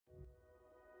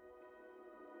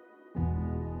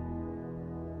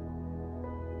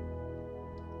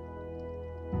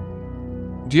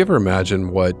Do you ever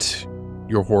imagine what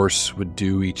your horse would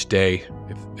do each day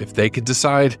if they could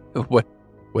decide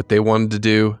what they wanted to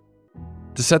do?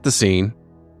 To set the scene,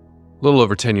 a little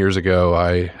over 10 years ago,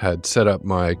 I had set up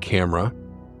my camera.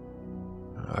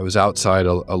 I was outside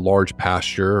a large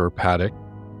pasture or paddock,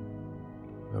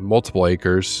 multiple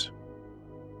acres,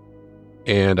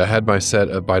 and I had my set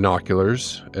of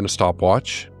binoculars and a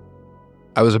stopwatch.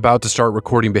 I was about to start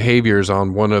recording behaviors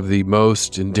on one of the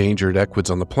most endangered equids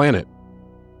on the planet.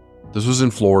 This was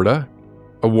in Florida,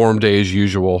 a warm day as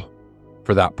usual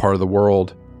for that part of the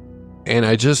world, and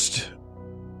I just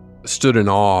stood in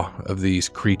awe of these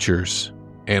creatures,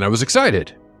 and I was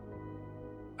excited.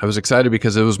 I was excited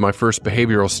because it was my first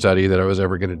behavioral study that I was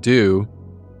ever going to do,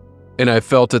 and I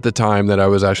felt at the time that I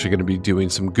was actually going to be doing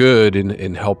some good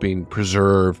in helping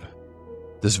preserve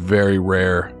this very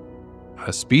rare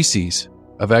species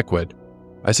of equid.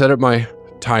 I set up my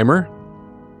timer,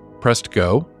 pressed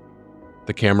go.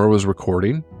 The camera was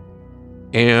recording,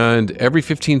 and every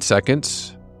 15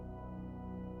 seconds,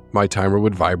 my timer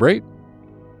would vibrate,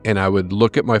 and I would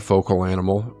look at my focal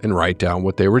animal and write down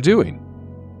what they were doing.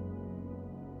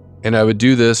 And I would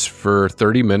do this for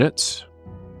 30 minutes,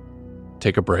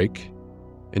 take a break,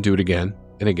 and do it again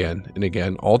and again and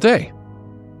again all day.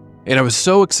 And I was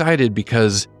so excited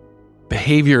because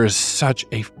behavior is such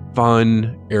a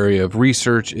fun area of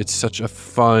research. It's such a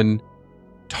fun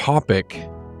topic,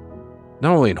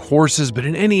 not only in horses, but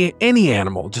in any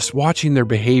animal, just watching their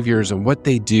behaviors and what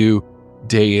they do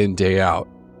day in, day out.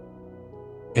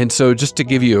 And so just to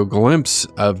give you a glimpse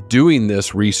of doing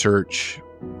this research,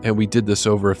 and we did this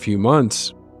over a few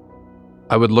months,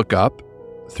 I would look up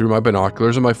through my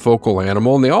binoculars and my focal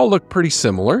animal, and they all look pretty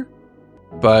similar,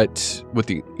 but with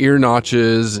the ear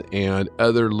notches and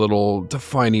other little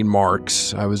defining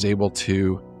marks, I was able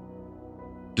to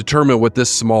determine what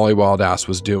this Somali wild ass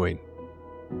was doing.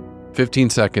 15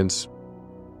 seconds,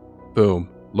 boom,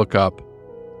 look up,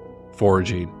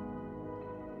 foraging.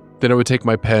 Then I would take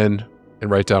my pen and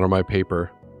write down on my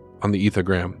paper on the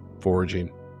ethogram,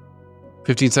 foraging.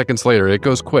 15 seconds later, it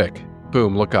goes quick.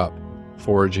 Boom, look up,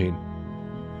 foraging.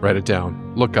 Write it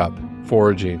down. Look up,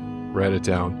 foraging. Write it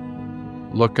down.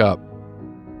 Look up.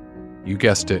 You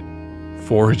guessed it,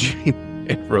 foraging,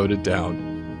 and wrote it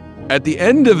down. At the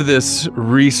end of this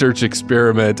research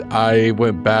experiment, I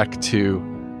went back to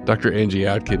Dr. Angie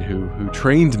Atkin, who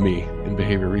trained me in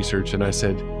behavior research, and I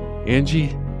said,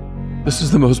 Angie, this is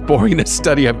the most boringest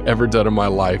study I've ever done in my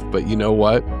life, but you know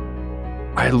what?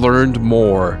 I learned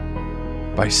more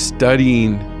by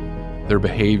studying their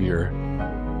behavior,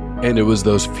 and it was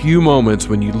those few moments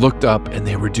when you looked up and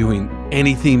they were doing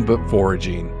anything but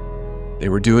foraging. They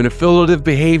were doing affiliative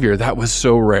behavior, that was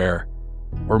so rare,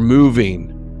 or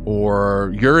moving,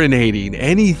 or urinating,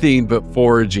 anything but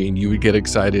foraging. You would get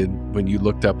excited when you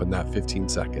looked up in that 15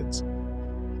 seconds.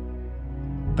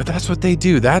 But that's what they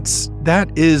do. That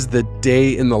is the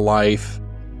day in the life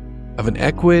of an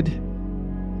equid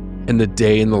and the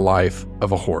day in the life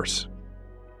of a horse.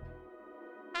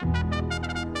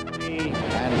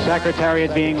 And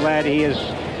Secretariat being led, he is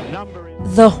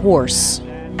the horse.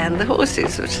 And the horse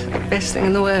is the best thing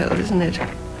in the world, isn't it?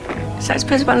 So I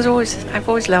suppose I've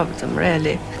always loved them,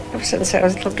 really, ever since I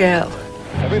was a little girl.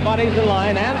 Everybody's in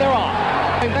line, and they're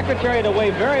off. Secretariat away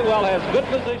very well, has good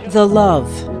position. The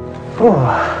love. Oh,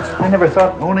 I never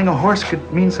thought owning a horse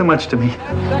could mean so much to me.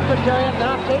 And Secretariat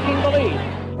now taking the lead.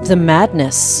 The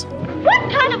madness.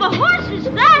 What kind of a horse is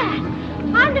that?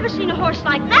 I've never seen a horse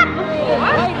like that before.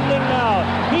 Lightning now.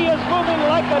 He is moving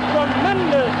like a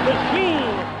tremendous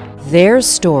machine. Their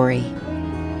story.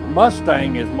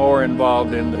 Mustang is more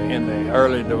involved in the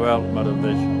early development of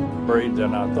this breed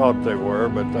than I thought they were,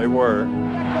 but they were.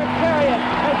 Secretariat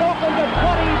has opened a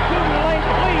 22-length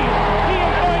lead. He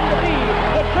is going to be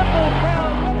the Triple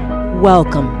Crown winner.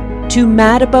 Welcome to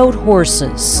Mad About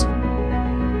Horses.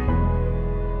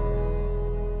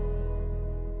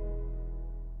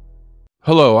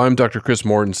 Hello, I'm Dr. Chris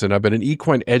Mortensen. I've been an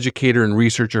equine educator and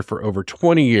researcher for over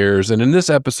 20 years, and in this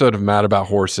episode of Mad About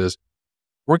Horses,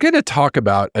 we're going to talk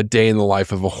about a day in the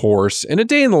life of a horse and a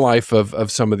day in the life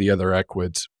of some of the other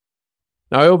equids.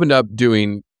 Now, I opened up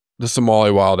doing the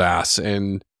Somali wild ass,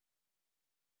 and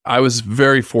I was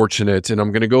very fortunate, and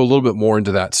I'm going to go a little bit more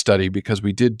into that study because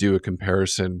we did do a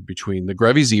comparison between the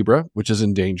Grevy zebra, which is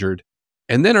endangered,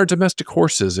 and then our domestic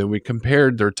horses, and we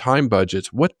compared their time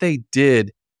budgets, what they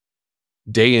did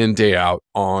day in, day out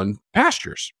on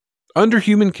pastures under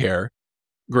human care.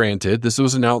 Granted, this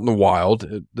wasn't out in the wild.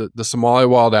 The Somali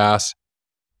wild ass,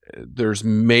 there's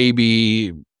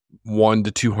maybe 1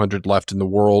 to 200 left in the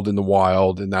world in the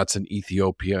wild, and that's in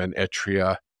Ethiopia and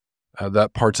Eritrea,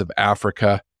 that parts of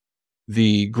Africa.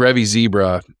 the Grevy's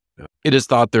zebra, it is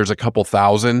thought there's a couple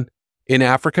thousand in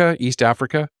Africa, East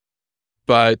Africa,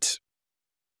 but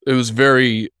it was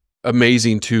very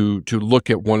amazing to look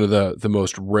at one of the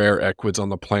most rare equids on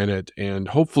the planet and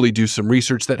hopefully do some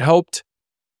research that helped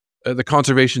the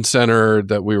conservation center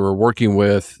that we were working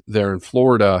with there in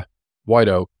Florida, White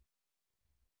Oak,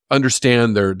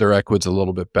 understand their equids a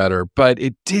little bit better. But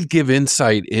it did give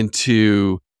insight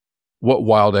into what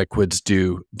wild equids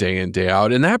do day in, day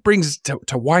out. And that brings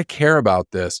to why I care about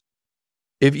this.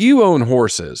 If you own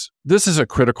horses, this is a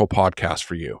critical podcast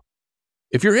for you.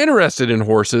 If you're interested in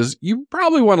horses, you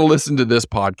probably want to listen to this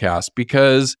podcast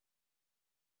because,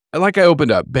 like I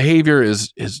opened up, behavior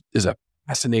is a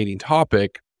fascinating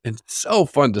topic and so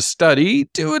fun to study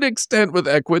to an extent with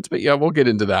equids, but yeah, we'll get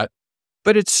into that.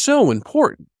 But it's so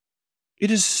important.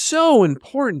 It is so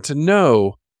important to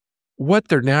know what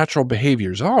their natural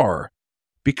behaviors are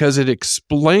because it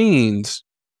explains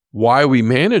why we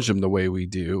manage them the way we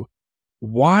do,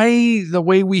 why the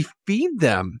way we feed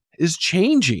them is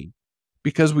changing.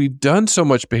 Because we've done so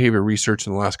much behavior research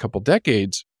in the last couple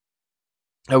decades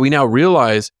that we now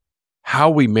realize how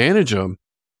we manage them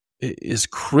is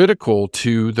critical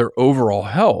to their overall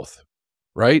health,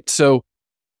 right? So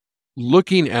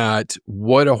looking at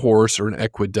what a horse or an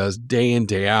equid does day in,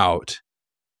 day out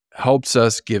helps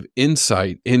us give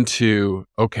insight into,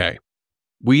 okay,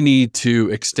 we need to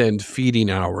extend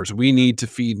feeding hours. We need to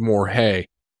feed more hay.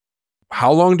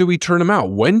 How long do we turn them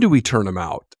out? When do we turn them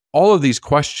out? All of these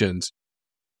questions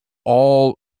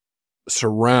all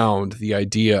surround the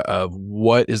idea of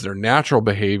what is their natural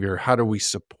behavior? How do we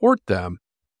support them?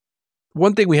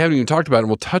 One thing we haven't even talked about, and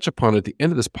we'll touch upon at the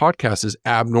end of this podcast, is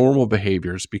abnormal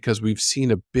behaviors, because we've seen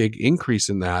a big increase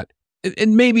in that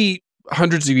in maybe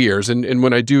hundreds of years. And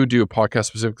when I do a podcast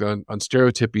specifically on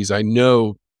stereotypies, I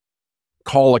know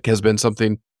colic has been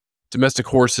something domestic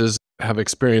horses have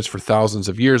experienced for thousands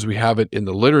of years. We have it in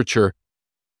the literature.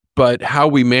 But how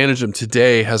we manage them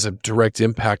today has a direct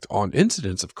impact on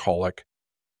incidence of colic,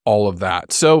 all of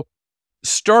that. So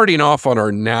starting off on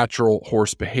our natural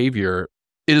horse behavior,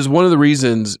 it is one of the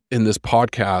reasons in this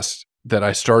podcast that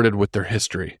I started with their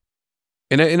history.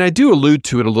 And I do allude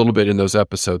to it a little bit in those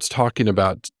episodes, talking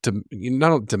about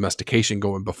not only domestication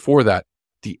going before that,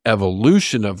 the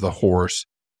evolution of the horse,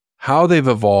 how they've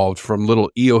evolved from little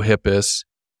eohippus,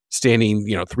 standing,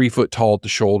 3 foot tall at the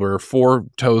shoulder, 4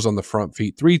 toes on the front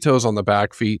feet, 3 toes on the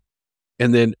back feet.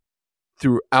 And then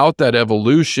throughout that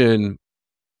evolution,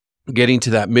 getting to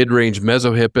that mid-range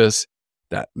mesohippus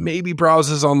that maybe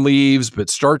browses on leaves, but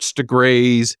starts to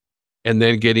graze, and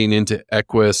then getting into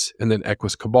equus, and then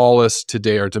equus caballus.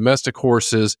 Today, our domestic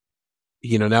horses,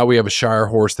 now we have a Shire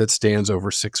horse that stands over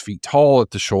 6 feet tall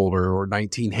at the shoulder, or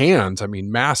 19 hands. I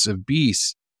mean, massive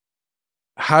beasts.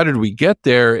 How did we get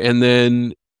there? And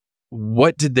then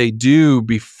what did they do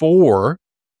before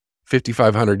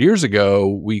 5,500 years ago?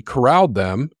 We corralled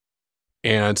them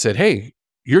and said, hey,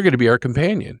 you're going to be our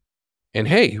companion. And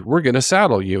hey, we're going to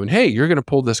saddle you. And hey, you're going to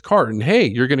pull this cart. And hey,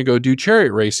 you're going to go do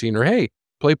chariot racing. Or hey,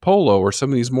 play polo or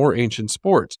some of these more ancient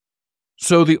sports.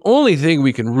 So the only thing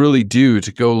we can really do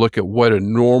to go look at what a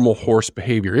normal horse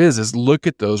behavior is look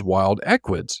at those wild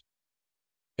equids.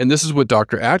 And this is what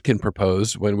Dr. Atkin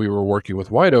proposed when we were working with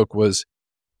White Oak was,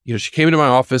 she came into my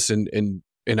office and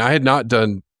I had not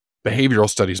done behavioral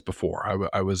studies before.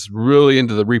 I was really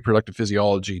into the reproductive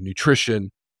physiology,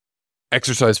 nutrition,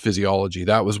 exercise physiology.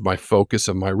 That was my focus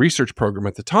of my research program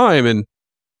at the time. And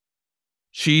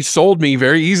she sold me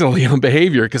very easily on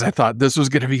behavior because I thought this was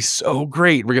going to be so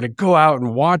great. We're going to go out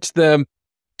and watch them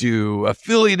do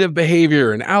affiliative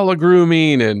behavior and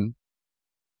allogrooming and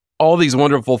all these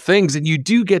wonderful things. And you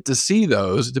do get to see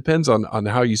those. It depends on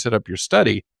how you set up your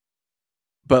study.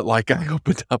 But like I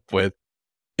opened up with,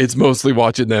 it's mostly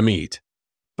watching them eat.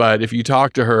 But if you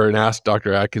talk to her and ask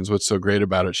Dr. Atkins what's so great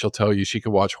about it, she'll tell you she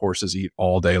could watch horses eat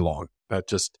all day long.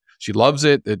 She loves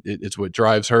it. It's what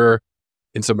drives her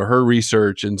in some of her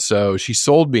research. And so she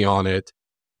sold me on it,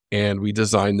 and we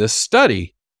designed this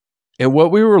study. And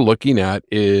what we were looking at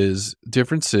is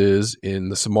differences in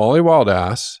the Somali wild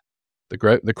ass, the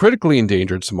critically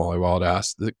endangered Somali wild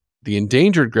ass, the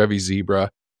endangered Grevy's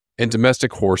zebra, and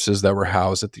domestic horses that were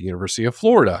housed at the University of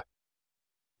Florida.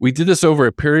 We did this over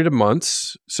a period of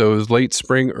months. So it was late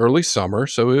spring, early summer.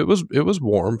 So it was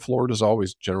warm. Florida's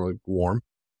always generally warm.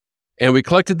 And we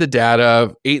collected the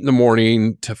data 8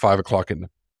 a.m. to 5 o'clock at night.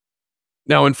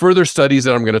 Now, in further studies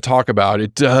that I'm going to talk about,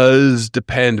 it does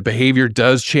depend. Behavior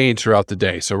does change throughout the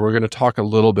day. So we're going to talk a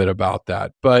little bit about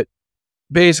that. But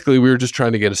basically, we were just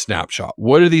trying to get a snapshot.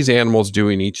 What are these animals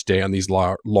doing each day on these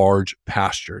large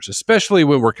pastures, especially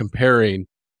when we're comparing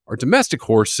our domestic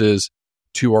horses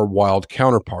to our wild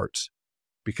counterparts.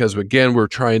 Because again, we're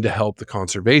trying to help the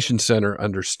conservation center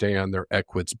understand their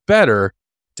equids better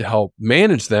to help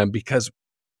manage them. Because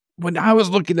when I was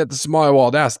looking at the Somali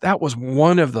wild ass, that was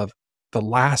one of the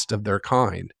last of their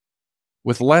kind.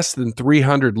 With less than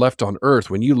 300 left on Earth,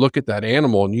 when you look at that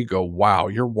animal and you go, wow,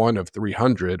 you're one of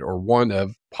 300 or one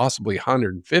of possibly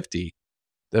 150,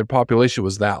 their population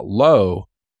was that low.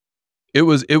 It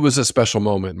was a special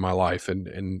moment in my life.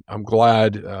 And I'm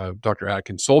glad Dr.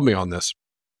 Atkins sold me on this.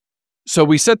 So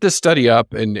we set this study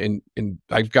up, and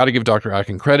I've got to give Dr.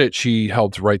 Atkins credit. She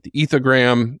helped write the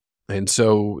ethogram. And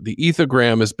so the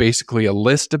ethogram is basically a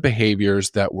list of behaviors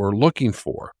that we're looking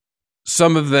for.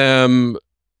 Some of them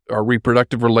are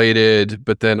reproductive related,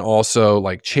 but then also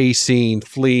like chasing,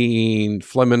 fleeing,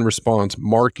 phlegm response,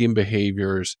 marking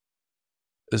behaviors.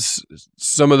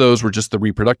 Some of those were just the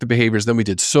reproductive behaviors. Then we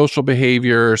did social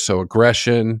behavior, so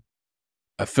aggression,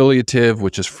 affiliative,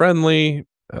 which is friendly,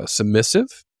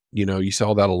 submissive. You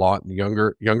saw that a lot in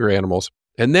younger animals.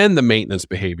 And then the maintenance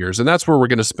behaviors. And that's where we're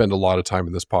going to spend a lot of time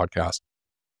in this podcast.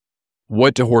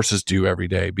 What do horses do every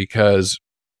day? Because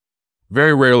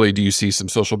very rarely do you see some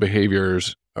social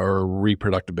behaviors or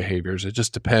reproductive behaviors. It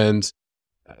just depends.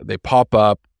 They pop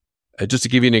up. Just to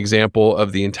give you an example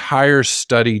of the entire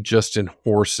study just in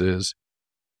horses,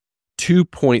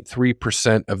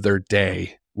 2.3% of their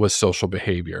day was social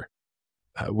behavior.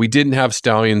 We didn't have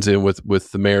stallions in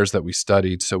with the mares that we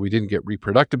studied, so we didn't get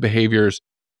reproductive behaviors.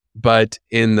 But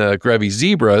in the Grevy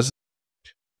zebras,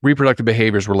 reproductive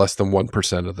behaviors were less than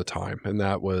 1% of the time. And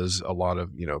that was a lot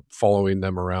of, following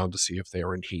them around to see if they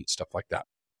were in heat, stuff like that.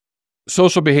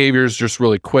 Social behaviors, just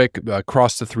really quick,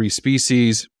 across the three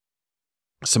species.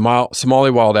 Somali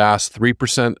wild ass,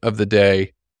 3% of the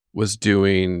day was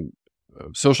doing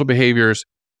social behaviors.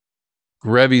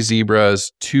 Grevy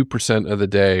zebras, 2% of the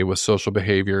day was social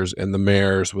behaviors, and the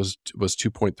mares was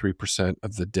 2.3%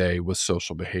 of the day was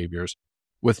social behaviors,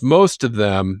 with most of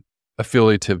them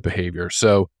affiliative behavior.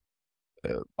 So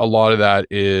a lot of that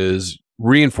is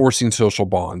reinforcing social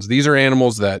bonds. These are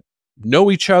animals that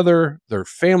know each other, they're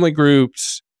family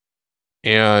groups,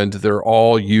 and they're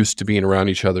all used to being around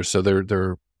each other. So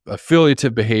their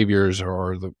affiliative behaviors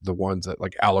are the ones that,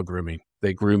 like allogrooming,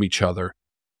 they groom each other.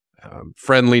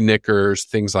 Friendly knickers,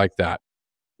 things like that.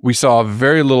 We saw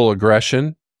very little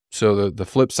aggression. So the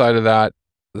flip side of that,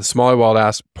 the Somali wild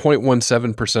ass,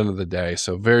 0.17% of the day.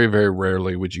 So very, very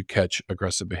rarely would you catch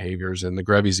aggressive behaviors. And the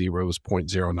Grevy zebra was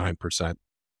 0.09%.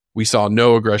 We saw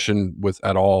no aggression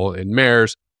at all in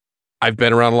mares. I've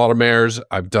been around a lot of mares.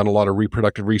 I've done a lot of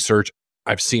reproductive research.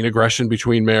 I've seen aggression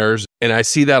between mares. And I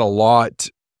see that a lot,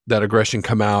 that aggression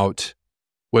come out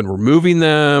when we're moving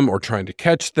them or trying to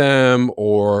catch them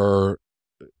or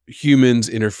humans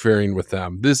interfering with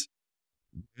them.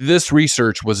 This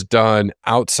research was done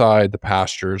outside the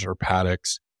pastures or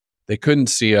paddocks. They couldn't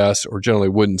see us, or generally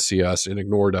wouldn't see us, and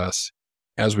ignored us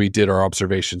as we did our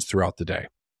observations throughout the day.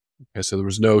 Okay, so there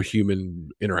was no human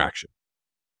interaction.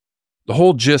 The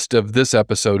whole gist of this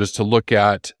episode is to look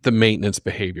at the maintenance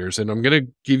behaviors, and I'm going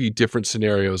to give you different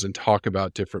scenarios and talk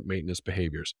about different maintenance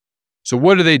behaviors. So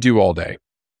what do they do all day?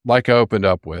 Like I opened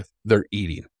up with, they're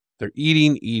eating. They're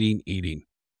eating.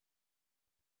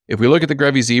 If we look at the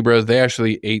Grevy zebras, they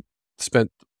actually spent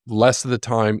less of the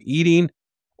time eating.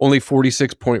 Only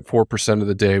 46.4% of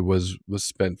the day was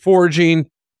spent foraging.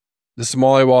 The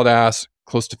Somali wild ass,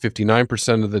 close to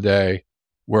 59% of the day,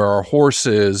 where our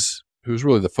horses, who's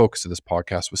really the focus of this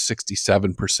podcast, was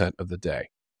 67% of the day.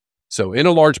 So in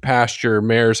a large pasture,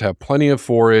 mares have plenty of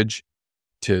forage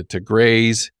to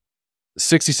graze.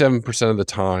 67% of the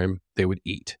time they would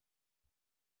eat.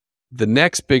 The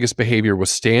next biggest behavior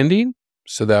was standing.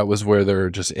 So that was where they're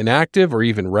just inactive or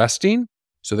even resting.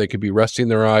 So they could be resting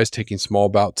their eyes, taking small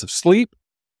bouts of sleep.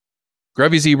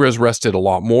 Grevy zebras rested a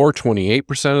lot more,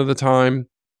 28% of the time.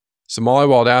 Somali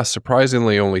wild ass,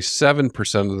 surprisingly, only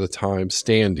 7% of the time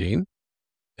standing,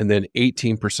 and then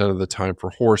 18% of the time for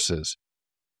horses.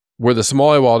 Where the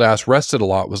Somali wild ass rested a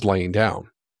lot was laying down.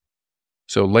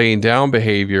 So laying down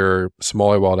behavior,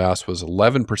 Somali wild ass was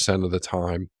 11% of the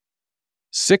time,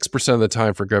 6% of the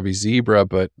time for Grevy zebra,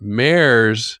 but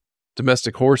mares,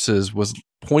 domestic horses, was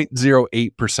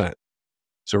 0.08%.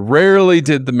 So rarely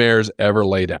did the mares ever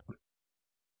lay down.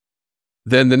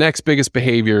 Then the next biggest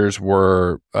behaviors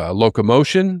were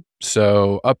locomotion.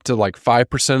 So up to like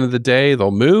 5% of the day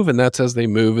they'll move, and that's as they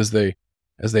move as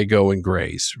they go and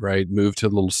graze, right? Move to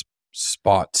little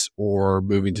spots or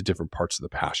moving to different parts of the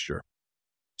pasture.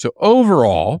 So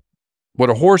overall, what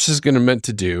a horse is going to meant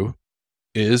to do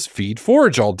is feed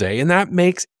forage all day, and that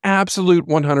makes absolute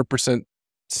 100%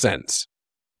 sense.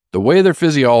 The way their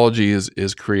physiology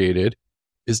is created,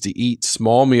 is to eat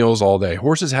small meals all day.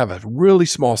 Horses have a really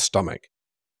small stomach.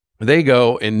 They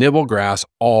go and nibble grass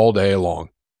all day long.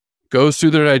 Goes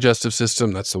through their digestive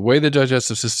system. That's the way the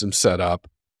digestive system's set up.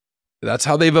 That's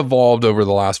how they've evolved over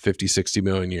the last 50, 60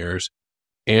 million years.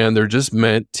 And they're just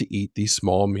meant to eat these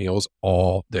small meals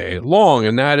all day long.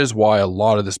 And that is why a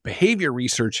lot of this behavior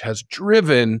research has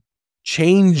driven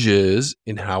changes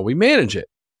in how we manage it.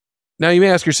 Now, you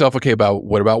may ask yourself, okay,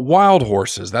 what about wild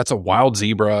horses? That's a wild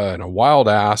zebra and a wild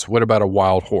ass. What about a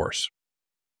wild horse?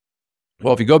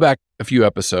 Well, if you go back a few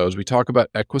episodes, we talk about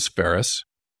equus ferus,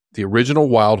 the original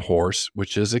wild horse,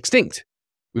 which is extinct.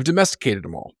 We've domesticated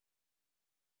them all.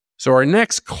 So our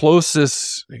next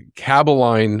closest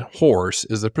Cabeline horse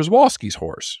is the Przewalski's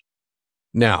horse.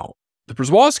 Now, the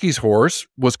Przewalski's horse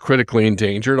was critically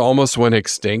endangered, almost went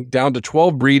extinct, down to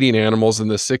 12 breeding animals in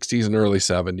the 60s and early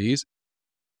 70s.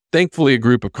 Thankfully, a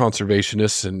group of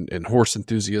conservationists and horse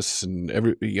enthusiasts and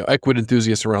equid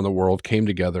enthusiasts around the world came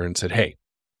together and said, hey,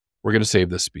 we're going to save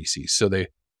this species. So they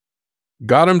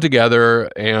got them together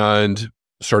and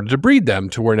started to breed them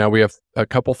to where now we have a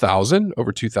couple thousand,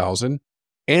 over 2,000,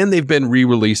 and they've been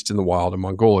re-released in the wild in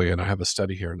Mongolia. And I have a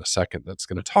study here in a second that's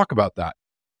going to talk about that.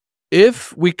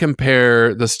 If we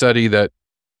compare the study that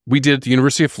we did at the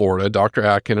University of Florida, Dr.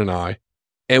 Atkin and I,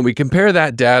 and we compare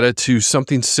that data to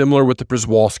something similar with the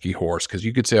Przewalski horse, because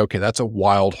you could say, okay, that's a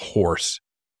wild horse.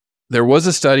 There was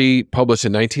a study published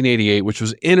in 1988, which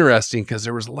was interesting because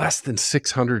there was less than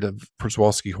 600 of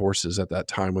Przewalski horses at that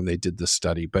time when they did this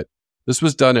study. But this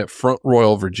was done at Front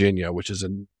Royal, Virginia, which is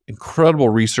an incredible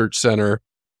research center.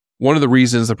 One of the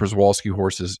reasons the Przewalski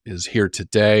horse is here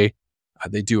today,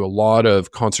 they do a lot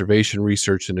of conservation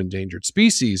research in endangered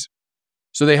species.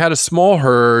 So they had a small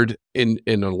herd in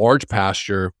a large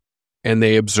pasture, and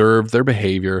they observed their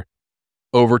behavior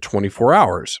over 24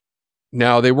 hours.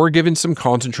 Now, they were given some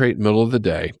concentrate in the middle of the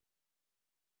day,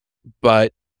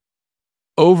 but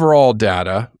overall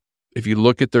data, if you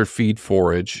look at their feed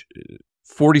forage,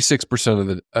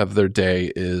 46% of their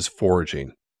day is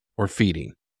foraging or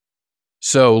feeding.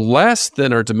 So less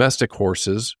than our domestic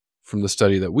horses from the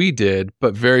study that we did,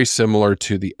 but very similar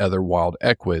to the other wild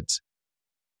equids.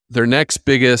 Their next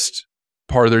biggest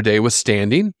part of their day was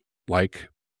standing, like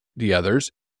the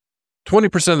others.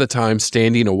 20% of the time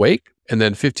standing awake, and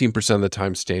then 15% of the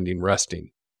time standing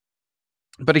resting.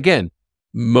 But again,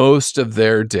 most of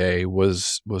their day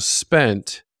was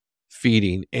spent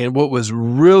feeding. And what was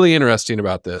really interesting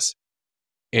about this,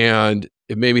 and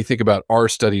it made me think about our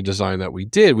study design that we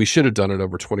did, we should have done it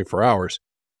over 24 hours.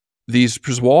 These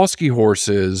Przewalski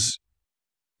horses,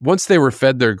 once they were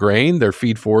fed their grain, their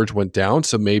feed forage went down.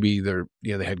 So maybe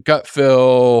they had gut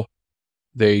fill.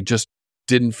 They just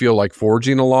didn't feel like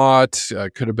foraging a lot.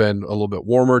 Could have been a little bit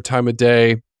warmer time of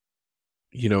day,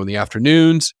 in the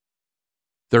afternoons.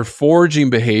 Their foraging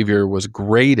behavior was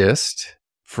greatest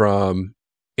from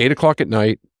 8 o'clock at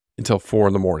night until 4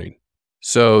 in the morning.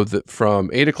 So from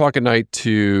 8 o'clock at night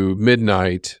to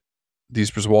midnight,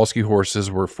 these Przewalski horses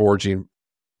were foraging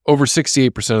over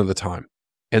 68% of the time.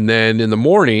 And then in the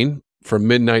morning, from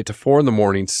midnight to 4 in the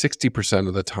morning, 60%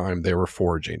 of the time they were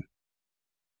foraging.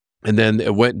 And then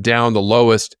it went down. The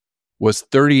lowest was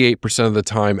 38% of the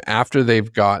time after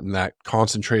they've gotten that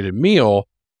concentrated meal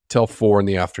till 4 in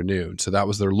the afternoon. So that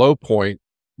was their low point,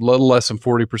 a little less than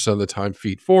 40% of the time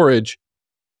feed forage,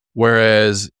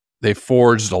 whereas they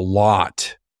foraged a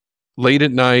lot late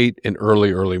at night and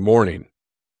early morning.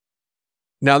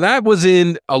 Now that was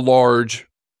in a large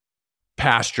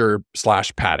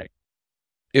pasture/paddock.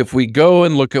 If we go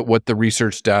and look at what the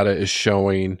research data is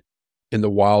showing in the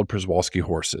wild Przewalski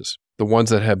horses, the ones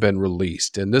that have been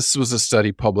released, and this was a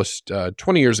study published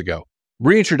 20 years ago,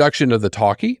 reintroduction of the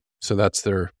talkie, so that's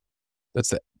the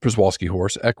Przewalski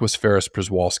horse, Equus ferus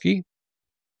Przewalski,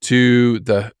 to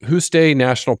the Huste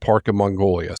National Park in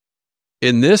Mongolia.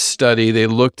 In this study, they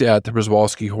looked at the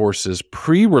Przewalski horses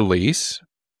pre-release,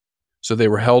 so they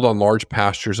were held on large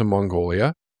pastures in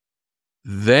Mongolia.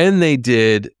 Then they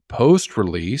did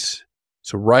post-release,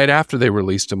 so right after they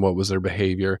released them, what was their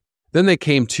behavior? Then they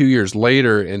came 2 years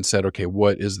later and said, okay,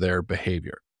 what is their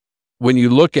behavior? When you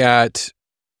look at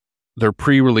their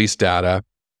pre-release data,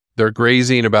 they're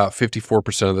grazing about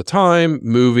 54% of the time,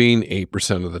 moving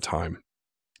 8% of the time,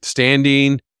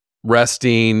 standing,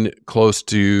 resting close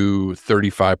to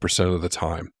 35% of the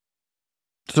time.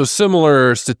 So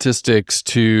similar statistics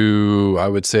to, I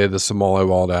would say, the Somali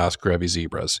wild ass Grevy's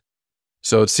zebras.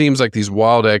 So it seems like these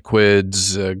wild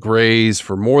equids graze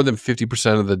for more than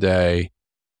 50% of the day.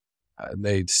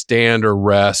 They stand or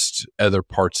rest other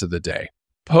parts of the day.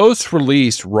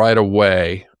 Post-release right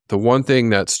away, the one thing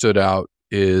that stood out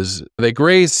is they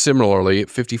grazed similarly.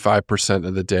 55%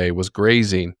 of the day was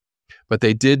grazing, but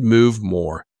they did move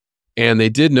more. And they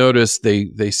did notice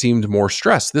they seemed more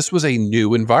stressed. This was a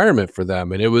new environment for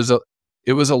them, and it was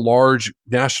a large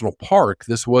national park.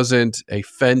 This wasn't a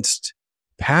fenced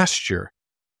pasture.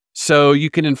 So you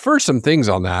can infer some things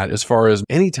on that as far as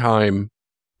anytime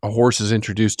a horse is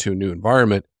introduced to a new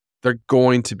environment, they're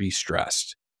going to be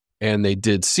stressed. And they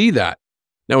did see that.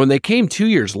 Now, when they came 2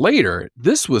 years later,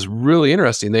 this was really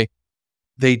interesting.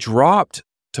 They dropped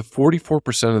to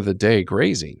 44% of the day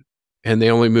grazing, and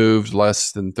they only moved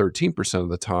less than 13% of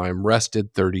the time,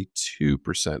 rested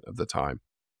 32% of the time.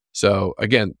 So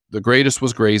again, the greatest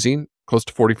was grazing, close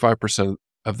to 45%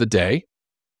 of the day.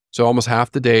 So almost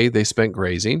half the day they spent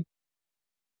grazing.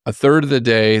 A third of the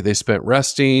day they spent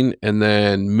resting, and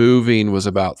then moving was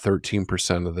about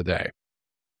 13% of the day.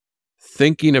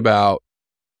 Thinking about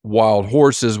wild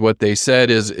horses, what they said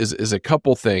is a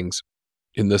couple things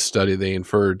in this study they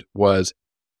inferred was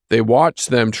they watched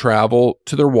them travel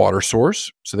to their water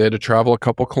source. So they had to travel a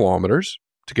couple kilometers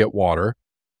to get water.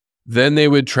 Then they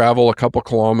would travel a couple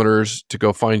kilometers to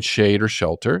go find shade or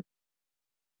shelter.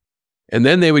 And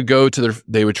then they would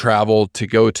travel to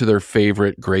go to their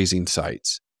favorite grazing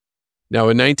sites. Now,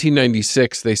 in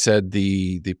 1996, they said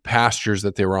the pastures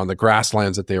that they were on, the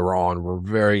grasslands that they were on, were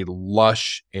very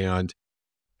lush and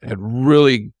had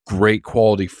really great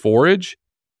quality forage.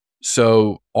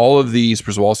 So all of these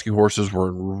Przewalski horses were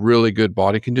in really good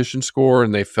body condition score,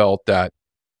 and they felt that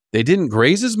they didn't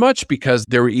graze as much because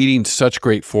they were eating such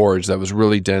great forage that was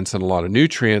really dense in a lot of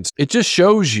nutrients. It just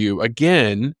shows you,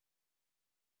 again,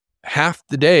 half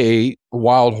the day,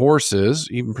 wild horses,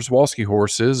 even Przewalski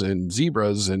horses and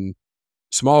zebras and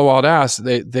small wild ass,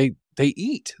 they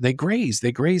eat, they graze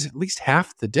at least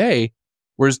half the day,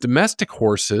 whereas domestic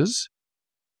horses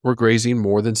were grazing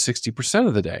more than 60%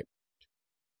 of the day.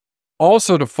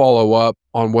 Also, to follow up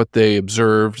on what they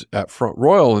observed at Front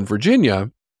Royal in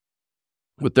Virginia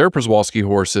with their Przewalski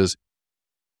horses,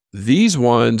 these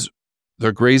ones,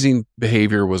 their grazing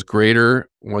behavior was greater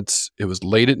once it was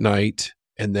late at night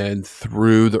and then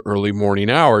through the early morning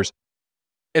hours.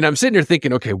 And I'm sitting here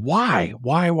thinking, okay, why?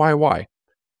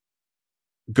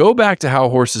 Go back to how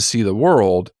horses see the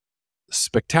world.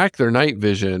 Spectacular night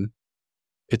vision.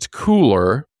 It's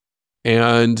cooler,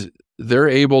 and they're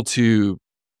able to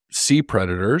see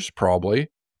predators probably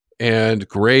and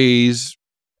graze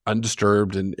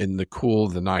undisturbed in the cool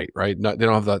of the night, right? They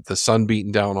don't have the sun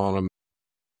beating down on them.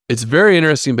 It's very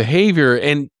interesting behavior,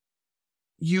 and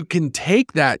you can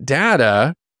take that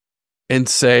data and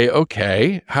say,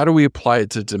 okay, how do we apply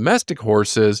it to domestic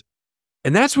horses?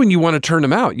 And that's when you want to turn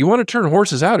them out. You want to turn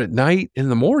horses out at night in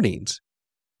the mornings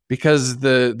because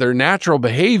their natural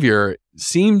behavior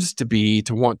seems to be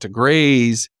to want to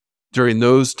graze during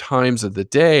those times of the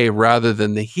day rather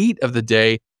than the heat of the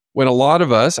day when a lot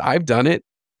of us, I've done it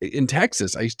in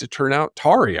Texas. I used to turn out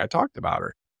Tari. I talked about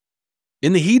her.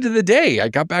 In the heat of the day, I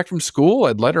got back from school.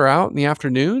 I'd let her out in the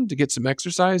afternoon to get some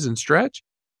exercise and stretch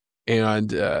and,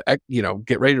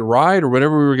 get ready to ride or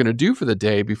whatever we were going to do for the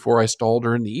day before I stalled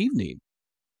her in the evening.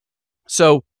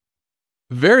 So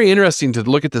very interesting to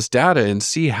look at this data and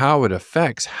see how it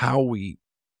affects how we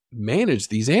manage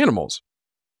these animals.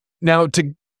 Now,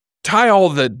 to tie all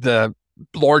the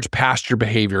large pasture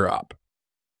behavior up,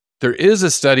 there is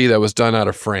a study that was done out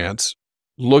of France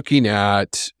looking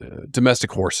at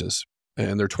domestic horses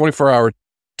and their 24-hour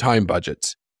time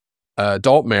budgets,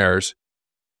 adult mares,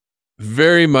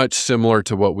 very much similar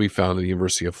to what we found at the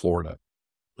University of Florida.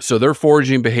 So their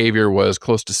foraging behavior was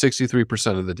close to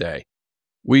 63% of the day.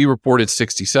 We reported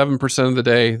 67% of the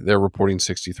day. They're reporting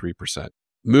 63%.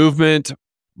 Movement,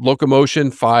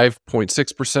 locomotion,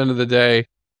 5.6% of the day.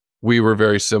 We were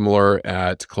very similar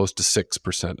at close to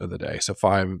 6% of the day. So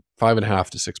 5.5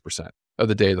 to 6% of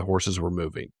the day the horses were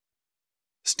moving.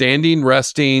 Standing,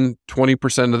 resting,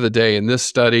 20% of the day. In this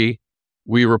study,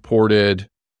 we reported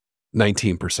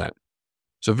 19%.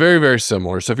 So very, very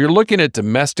similar. So if you're looking at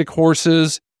domestic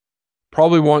horses,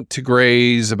 probably want to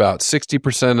graze about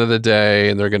 60% of the day,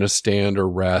 and they're going to stand or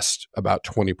rest about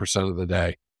 20% of the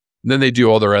day. And then they do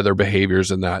all their other behaviors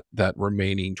in that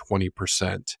remaining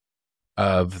 20%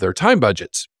 of their time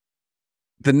budgets.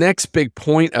 The next big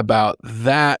point about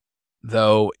that,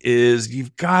 though, is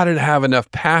you've got to have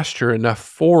enough pasture, enough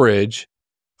forage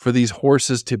for these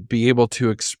horses to be able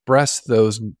to express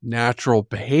those natural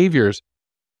behaviors.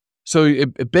 So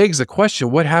it begs the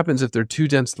question, what happens if they're too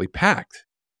densely packed?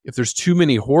 If there's too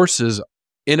many horses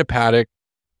in a paddock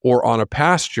or on a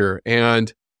pasture?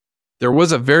 And there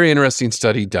was a very interesting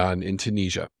study done in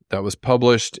Tunisia that was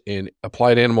published in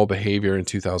Applied Animal Behavior in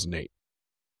 2008.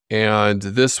 And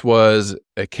this was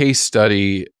a case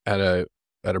study at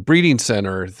a breeding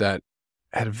center that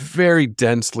had very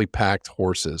densely packed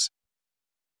horses.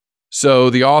 So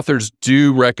the authors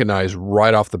do recognize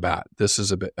right off the bat, this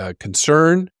is a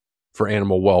concern for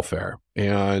animal welfare.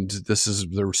 And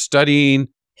they're studying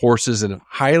horses in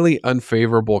highly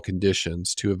unfavorable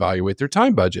conditions to evaluate their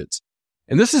time budgets.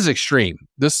 And this is extreme.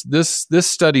 This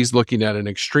study is looking at an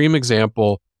extreme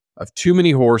example of too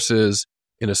many horses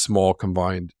in a small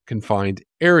confined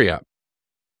area.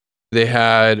 They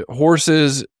had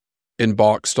horses in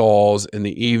box stalls in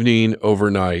the evening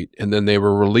overnight, and then they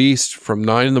were released from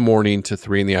 9 in the morning to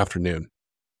 3 in the afternoon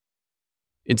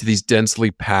into these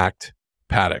densely packed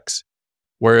paddocks,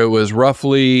 where it was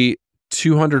roughly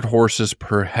 200 horses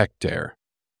per hectare.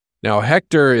 Now, a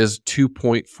hectare is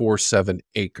 2.47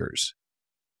 acres.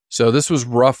 So this was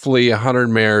roughly 100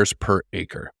 mares per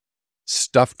acre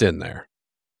stuffed in there.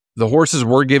 The horses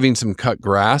were giving some cut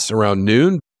grass around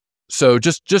noon. So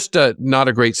just not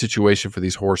a great situation for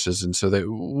these horses. And so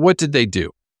what did they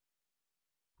do?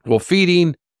 Well,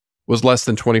 feeding was less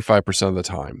than 25% of the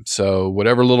time. So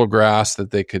whatever little grass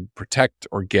that they could protect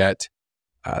or get,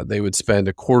 they would spend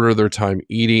a quarter of their time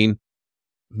eating.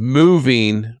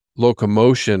 Moving,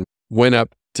 locomotion went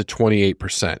up to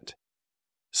 28%.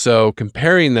 So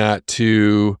comparing that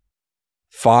to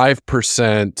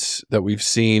 5% that we've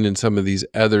seen in some of these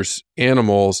other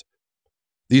animals,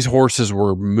 these horses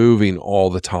were moving all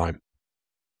the time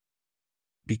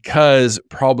because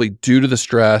probably due to the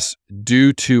stress,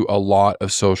 due to a lot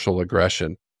of social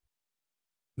aggression.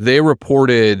 They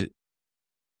reported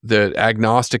the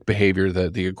agnostic behavior,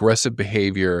 the aggressive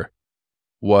behavior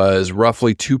was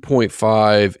roughly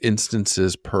 2.5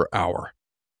 instances per hour.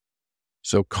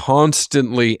 So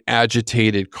constantly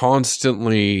agitated,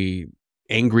 constantly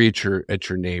angry at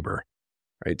your neighbor,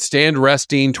 right? Stand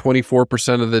resting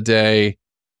 24% of the day.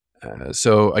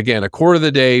 So again, a quarter of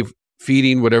the day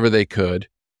feeding whatever they could.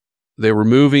 They were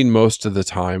moving most of the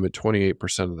time at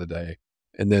 28% of the day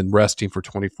and then resting for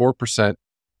 24%.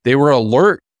 They were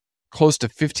alert close to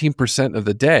 15% of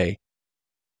the day.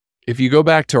 If you go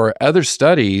back to our other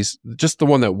studies, just the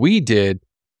one that we did,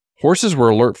 horses were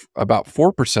alert about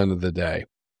 4% of the day.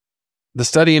 The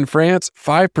study in France,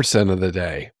 5% of the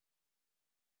day.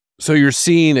 So you're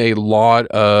seeing a lot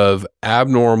of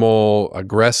abnormal,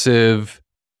 aggressive,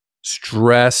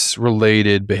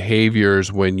 stress-related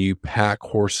behaviors when you pack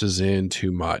horses in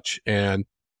too much. And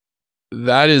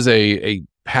that is a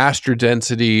pasture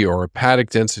density or a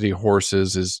paddock density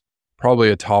horses is probably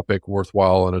a topic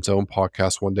worthwhile on its own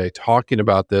podcast one day, talking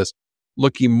about this,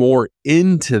 looking more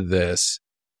into this.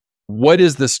 What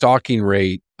is the stocking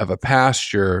rate of a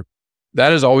pasture?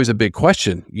 That is always a big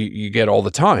question you get all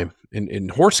the time in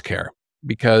horse care,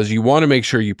 because you want to make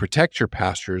sure you protect your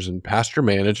pastures and pasture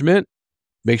management,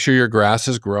 make sure your grass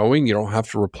is growing. You don't have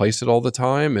to replace it all the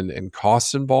time and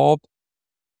costs involved.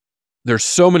 There's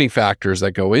so many factors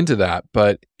that go into that.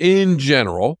 But in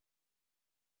general,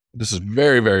 this is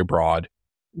very, very broad.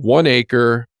 1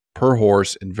 acre per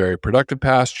horse in very productive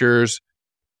pastures.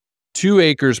 2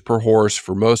 acres per horse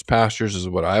for most pastures is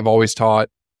what I've always taught.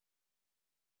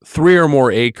 3 or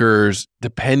more acres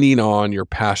depending on your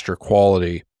pasture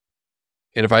quality.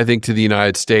 And if I think to the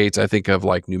United States, I think of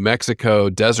like New Mexico,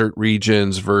 desert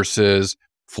regions versus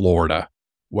Florida,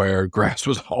 where grass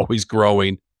was always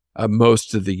growing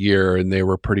most of the year and they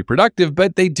were pretty productive,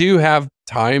 but they do have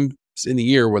times in the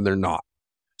year when they're not.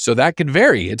 So that could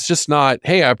vary. It's just not,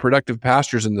 hey, I have productive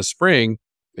pastures in the spring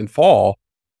and fall,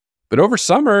 but over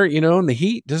summer, in the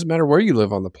heat, doesn't matter where you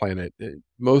live on the planet,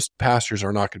 most pastures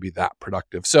are not going to be that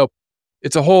productive. So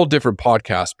it's a whole different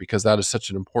podcast because that is such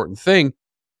an important thing.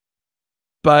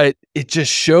 But it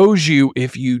just shows you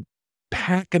if you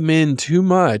pack them in too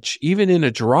much, even in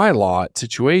a dry lot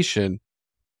situation,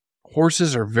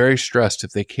 horses are very stressed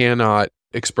if they cannot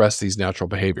express these natural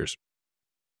behaviors.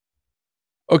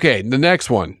 Okay, the next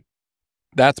one.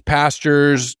 That's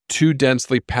pastures, too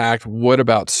densely packed. What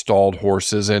about stalled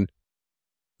horses? And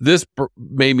this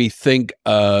made me think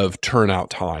of turnout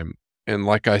time. And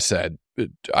like I said,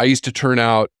 I used to turn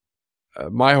out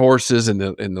my horses in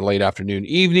the late afternoon,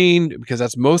 evening, because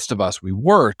that's most of us. We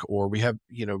work or we have,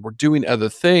 we're doing other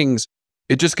things.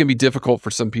 It just can be difficult for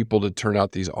some people to turn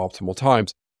out these optimal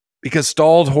times. Because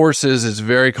stalled horses is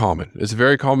very common. It's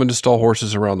very common to stall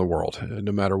horses around the world,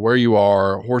 no matter where you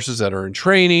are. Horses that are in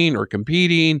training or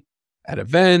competing at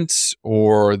events,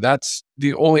 or that's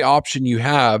the only option you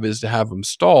have is to have them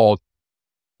stalled.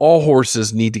 All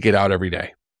horses need to get out every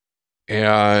day.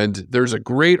 And there's a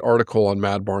great article on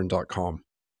madbarn.com.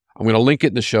 I'm going to link it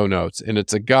in the show notes. And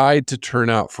it's a guide to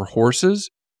turnout for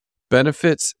horses,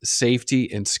 benefits,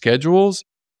 safety, and schedules.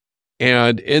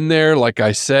 And in there, like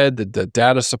I said, the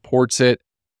data supports it.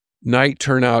 Night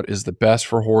turnout is the best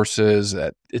for horses.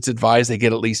 It's advised they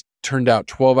get at least turned out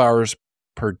 12 hours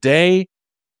per day.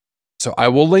 So I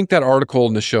will link that article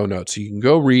in the show notes. So you can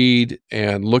go read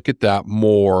and look at that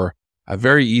more. A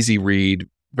very easy read,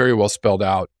 very well spelled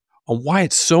out on why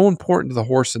it's so important to the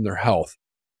horse and their health.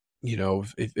 You know,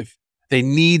 if they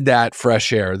need that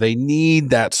fresh air, they need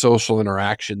that social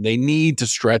interaction, they need to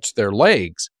stretch their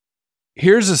legs.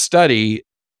 Here's a study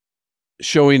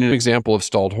showing an example of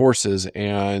stalled horses,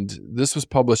 and this was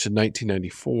published in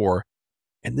 1994.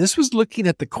 And this was looking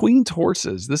at the Queen's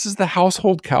horses. This is the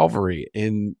household cavalry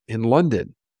in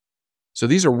London. So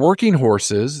these are working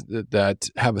horses that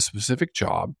have a specific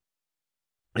job.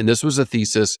 And this was a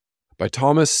thesis by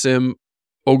Thomas Sim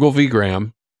Ogilvy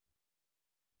Graham.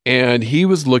 And he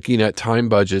was looking at time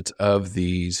budgets of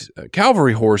these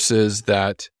cavalry horses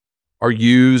that are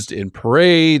used in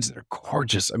parades. They're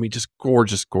gorgeous. I mean, just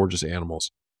gorgeous, gorgeous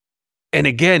animals. And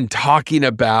again, talking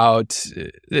about,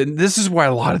 and this is why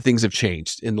a lot of things have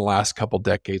changed in the last couple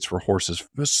decades for horses,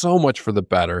 so much for the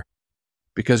better,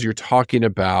 because you're talking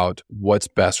about what's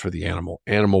best for the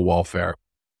animal welfare.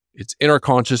 It's in our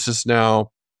consciousness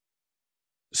now.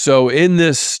 So in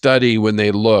this study, when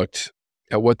they looked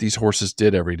at what these horses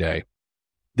did every day,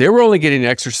 they were only getting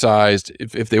exercised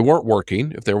if they weren't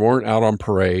working, if they weren't out on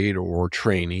parade or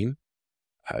training.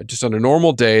 Just on a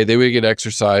normal day, they would get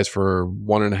exercise for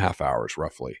 1.5 hours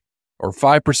roughly, or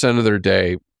 5% of their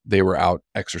day they were out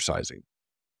exercising.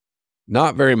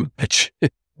 Not very much.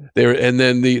 And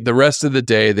then the rest of the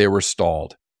day they were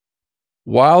stalled.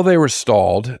 While they were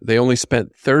stalled, they only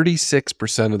spent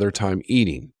 36% of their time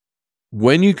eating.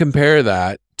 When you compare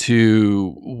that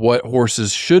to what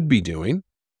horses should be doing,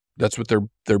 that's what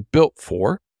they're built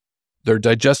for. Their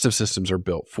digestive systems are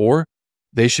built for.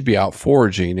 They should be out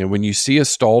foraging. And when you see a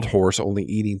stalled horse only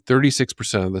eating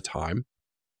 36% of the time,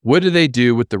 what do they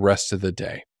do with the rest of the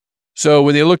day? So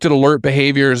when they looked at alert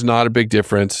behaviors, not a big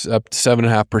difference, up to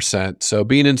 7.5%. So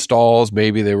being in stalls,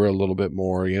 maybe they were a little bit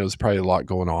more, there's probably a lot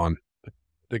going on. But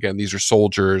again, these are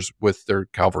soldiers with their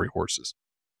cavalry horses.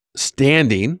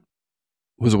 Standing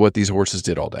was what these horses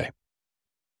did all day.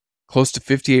 Close to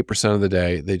 58% of the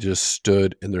day, they just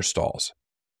stood in their stalls.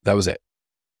 That was it.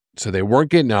 So they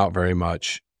weren't getting out very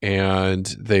much, and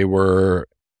they were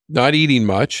not eating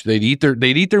much. They'd eat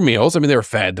their meals. I mean, they were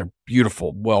fed. They're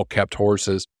beautiful, well-kept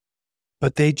horses,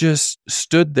 but they just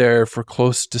stood there for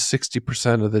close to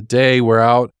 60% of the day. We're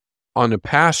out on a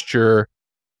pasture.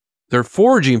 They're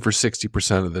foraging for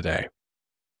 60% of the day.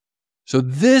 So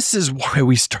this is why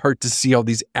we start to see all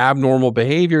these abnormal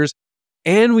behaviors,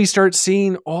 and we start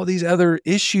seeing all these other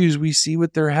issues we see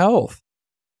with their health.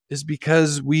 Is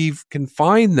because we've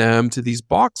confined them to these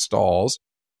box stalls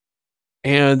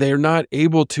and they're not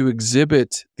able to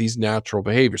exhibit these natural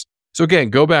behaviors. So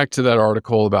again, go back to that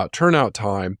article about turnout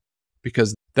time,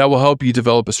 because that will help you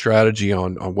develop a strategy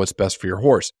on what's best for your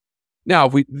horse. Now,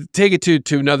 if we take it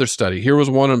to another study, here was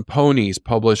one on ponies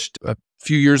published a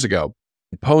few years ago.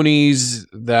 Ponies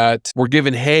that were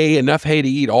given enough hay to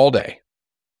eat all day.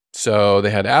 So they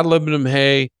had ad libitum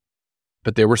hay,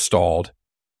 but they were stalled.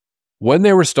 When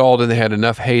they were stalled and they had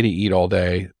enough hay to eat all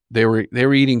day, they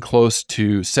were eating close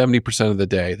to 70% of the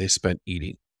day they spent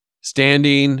eating.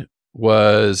 Standing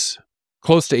was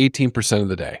close to 18% of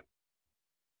the day.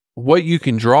 What you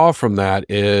can draw from that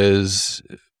is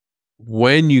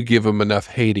when you give them enough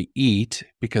hay to eat,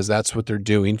 because that's what they're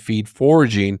doing, feed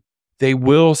foraging, they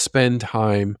will spend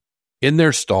time in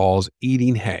their stalls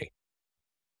eating hay.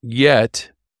 Yet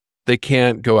they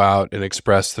can't go out and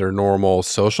express their normal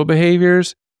social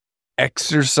behaviors,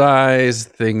 exercise,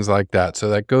 things like that. So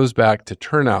that goes back to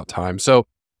turnout time. So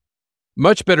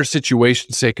much better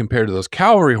situation, say, compared to those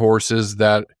cavalry horses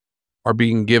that are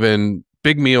being given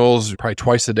big meals probably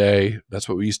twice a day. That's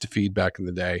what we used to feed back in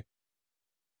the day,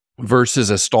 versus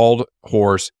a stalled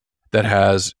horse that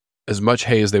has as much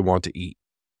hay as they want to eat.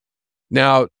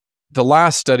 Now, the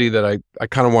last study that I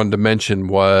kind of wanted to mention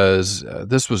was,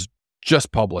 this was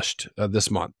just published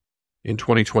this month. In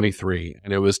 2023,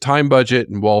 and it was time budget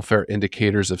and welfare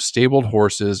indicators of stabled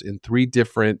horses in 3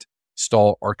 different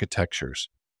stall architectures.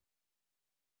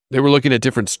 They were looking at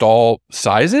different stall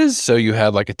sizes. So you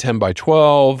had like a 10 by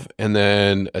 12 and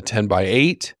then a 10 by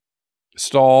 8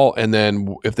 stall. And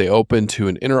then if they open to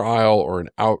an inner aisle or an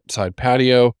outside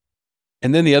patio.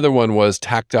 And then the other one was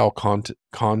tactile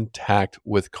contact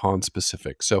with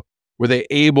conspecific. So were they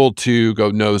able to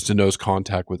go nose to nose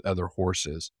contact with other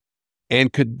horses?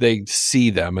 And could they see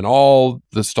them? In all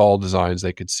the stall designs,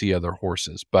 they could see other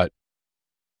horses, but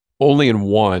only in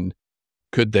one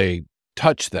could they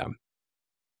touch them.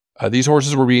 These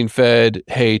horses were being fed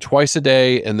hay twice a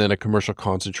day and then a commercial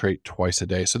concentrate twice a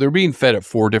day. So they're being fed at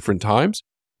 4 different times,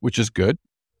 which is good.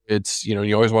 It's,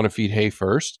 you always want to feed hay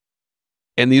first.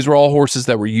 And these were all horses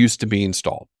that were used to being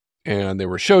stalled. And they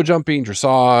were show jumping,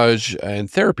 dressage, and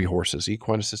therapy horses,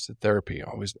 equine assisted therapy.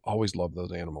 Always love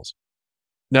those animals.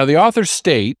 Now, the authors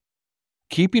state,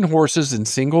 keeping horses in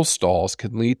single stalls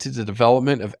can lead to the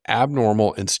development of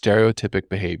abnormal and stereotypic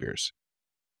behaviors.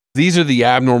 These are the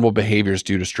abnormal behaviors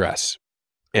due to stress.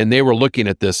 And they were looking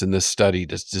at this in this study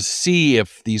to see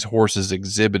if these horses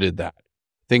exhibited that.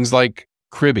 Things like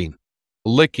cribbing,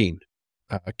 licking,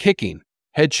 kicking,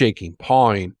 head shaking,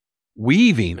 pawing,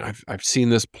 weaving. I've seen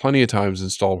this plenty of times in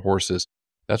stalled horses.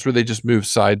 That's where they just move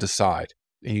side to side.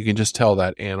 And you can just tell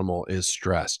that animal is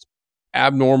stressed.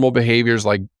 Abnormal behaviors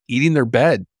like eating their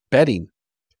bedding,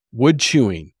 wood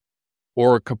chewing,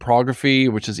 or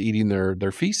coprography, which is eating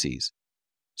their feces.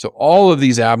 So all of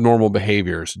these abnormal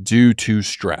behaviors due to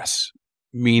stress,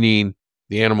 meaning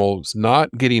the animal's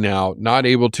not getting out, not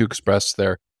able to express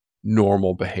their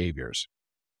normal behaviors.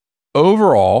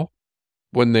 Overall,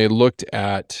 when they looked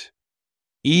at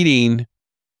eating,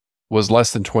 was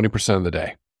less than 20% of the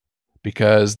day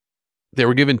because they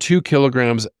were given 2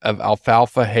 kilograms of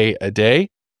alfalfa hay a day.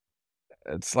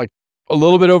 It's like a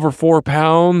little bit over 4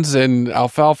 pounds and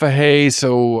alfalfa hay.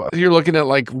 So you're looking at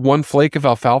like 1 flake of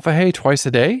alfalfa hay twice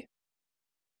a day.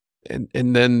 And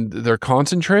then their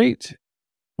concentrate,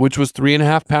 which was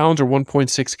 3.5 pounds or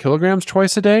 1.6 kilograms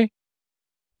twice a day.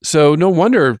 So no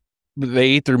wonder they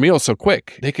ate their meal so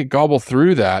quick. They could gobble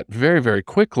through that very, very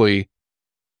quickly.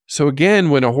 So again,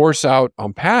 when a horse out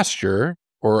on pasture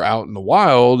or out in the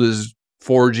wild is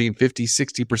foraging 50,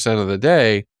 60% of the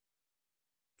day,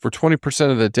 for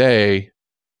 20% of the day,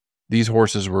 these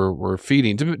horses were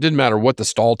feeding. Didn't matter what the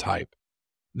stall type.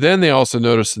 Then they also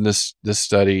noticed in this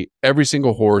study, every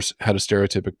single horse had a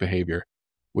stereotypic behavior,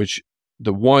 which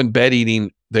the one bed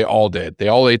eating, they all did. They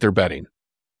all ate their bedding.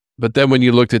 But then when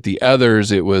you looked at the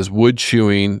others, it was wood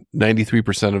chewing.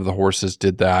 93% of the horses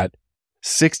did that.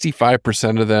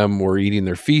 65% of them were eating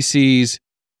their feces,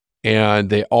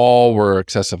 and they all were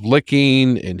excessive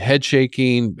licking and head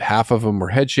shaking. Half of them were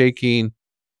head shaking.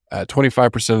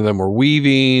 25% of them were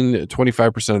weaving.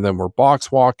 25% of them were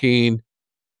box walking.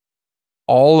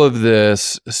 All of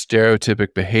this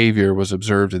stereotypic behavior was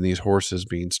observed in these horses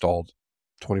being stalled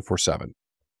 24/7.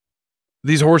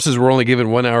 These horses were only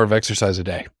given 1 hour of exercise a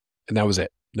day, and that was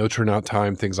it. No turnout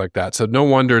time, things like that. So no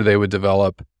wonder they would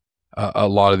develop a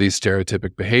lot of these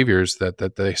stereotypic behaviors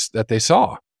that they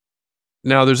saw.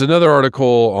 Now, there's another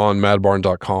article on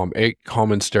madbarn.com, 8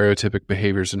 common stereotypic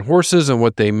behaviors in horses and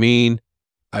what they mean.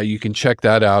 You can check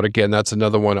that out. Again, that's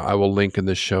another one I will link in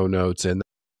the show notes. And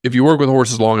if you work with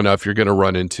horses long enough, you're going to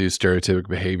run into stereotypic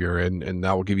behavior, and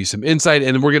that will give you some insight.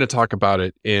 And we're going to talk about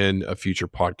it in a future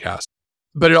podcast.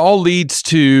 But it all leads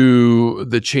to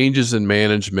the changes in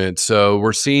management. So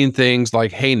we're seeing things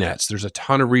like hay nets. There's a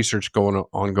ton of research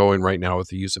ongoing right now with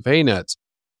the use of hay nets.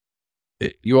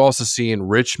 You also see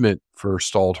enrichment for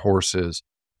stalled horses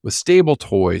with stable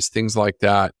toys, things like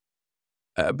that.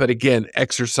 But again,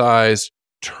 exercise,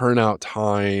 turnout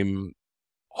time,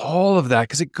 all of that,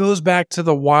 because it goes back to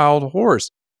the wild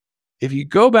horse. If you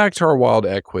go back to our wild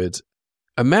equids,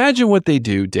 imagine what they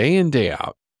do day in, day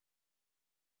out.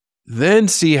 Then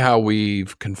see how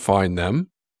we've confined them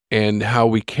and how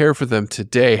we care for them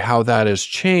today, how that has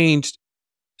changed.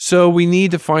 So we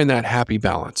need to find that happy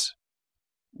balance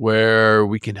where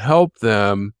we can help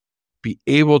them be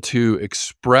able to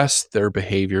express their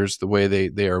behaviors the way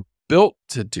they are built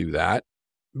to do that.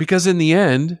 Because in the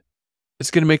end,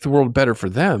 it's going to make the world better for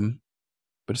them,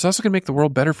 but it's also going to make the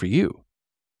world better for you.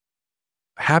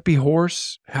 Happy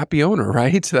horse, happy owner,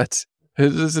 right? That's a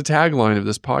tagline of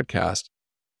this podcast.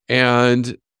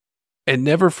 And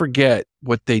never forget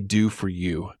what they do for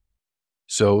you.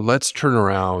 So let's turn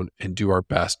around and do our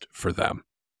best for them.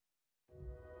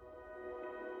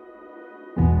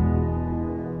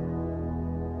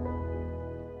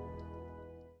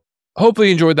 Hopefully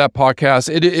you enjoyed that podcast.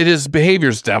 It is behavior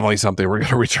is definitely something we're going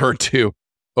to return to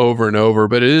over and over,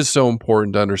 but it is so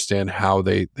important to understand how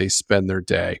they spend their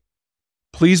day.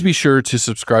 Please be sure to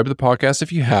subscribe to the podcast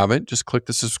if you haven't. Just click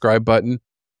the subscribe button.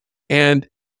 And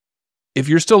if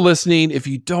you're still listening, if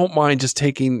you don't mind just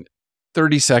taking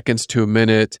 30 seconds to a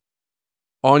minute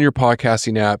on your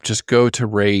podcasting app, just go to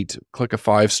rate, click a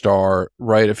 5-star,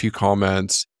 write a few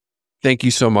comments. Thank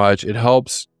you so much. It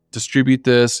helps distribute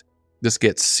this. This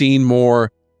gets seen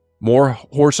more. More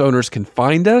horse owners can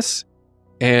find us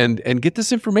and get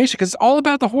this information because it's all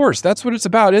about the horse. That's what it's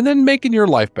about. And then making your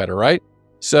life better, right?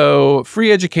 So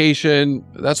free education,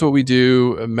 that's what we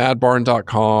do,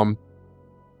 madbarn.com.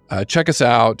 check us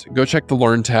out. Go check the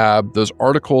Learn tab. Those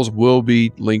articles will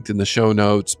be linked in the show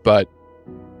notes, but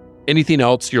anything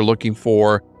else you're looking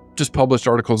for, just published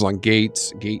articles on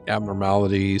gaits, gait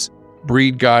abnormalities,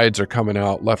 breed guides are coming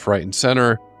out left, right, and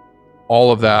center.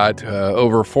 All of that,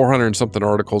 over 400 and something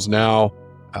articles now,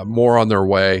 more on their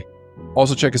way.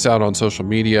 Also check us out on social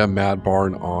media, Mad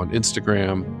Barn on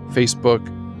Instagram, Facebook,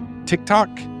 TikTok,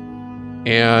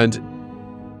 and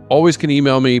always can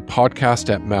email me,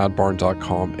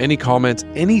 podcast@madbarn.com. Any comments,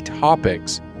 any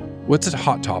topics. What's a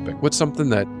hot topic? What's something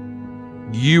that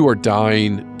you are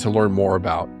dying to learn more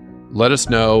about? Let us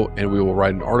know, and we will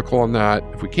write an article on that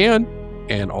if we can,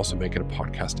 and also make it a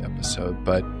podcast episode.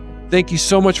 But thank you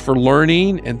so much for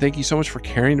learning, and thank you so much for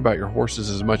caring about your horses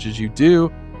as much as you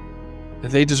do.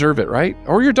 They deserve it, right?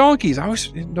 Or your donkeys.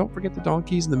 Don't forget the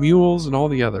donkeys and the mules and all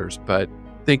the others. But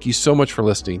thank you so much for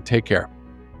listening. Take care.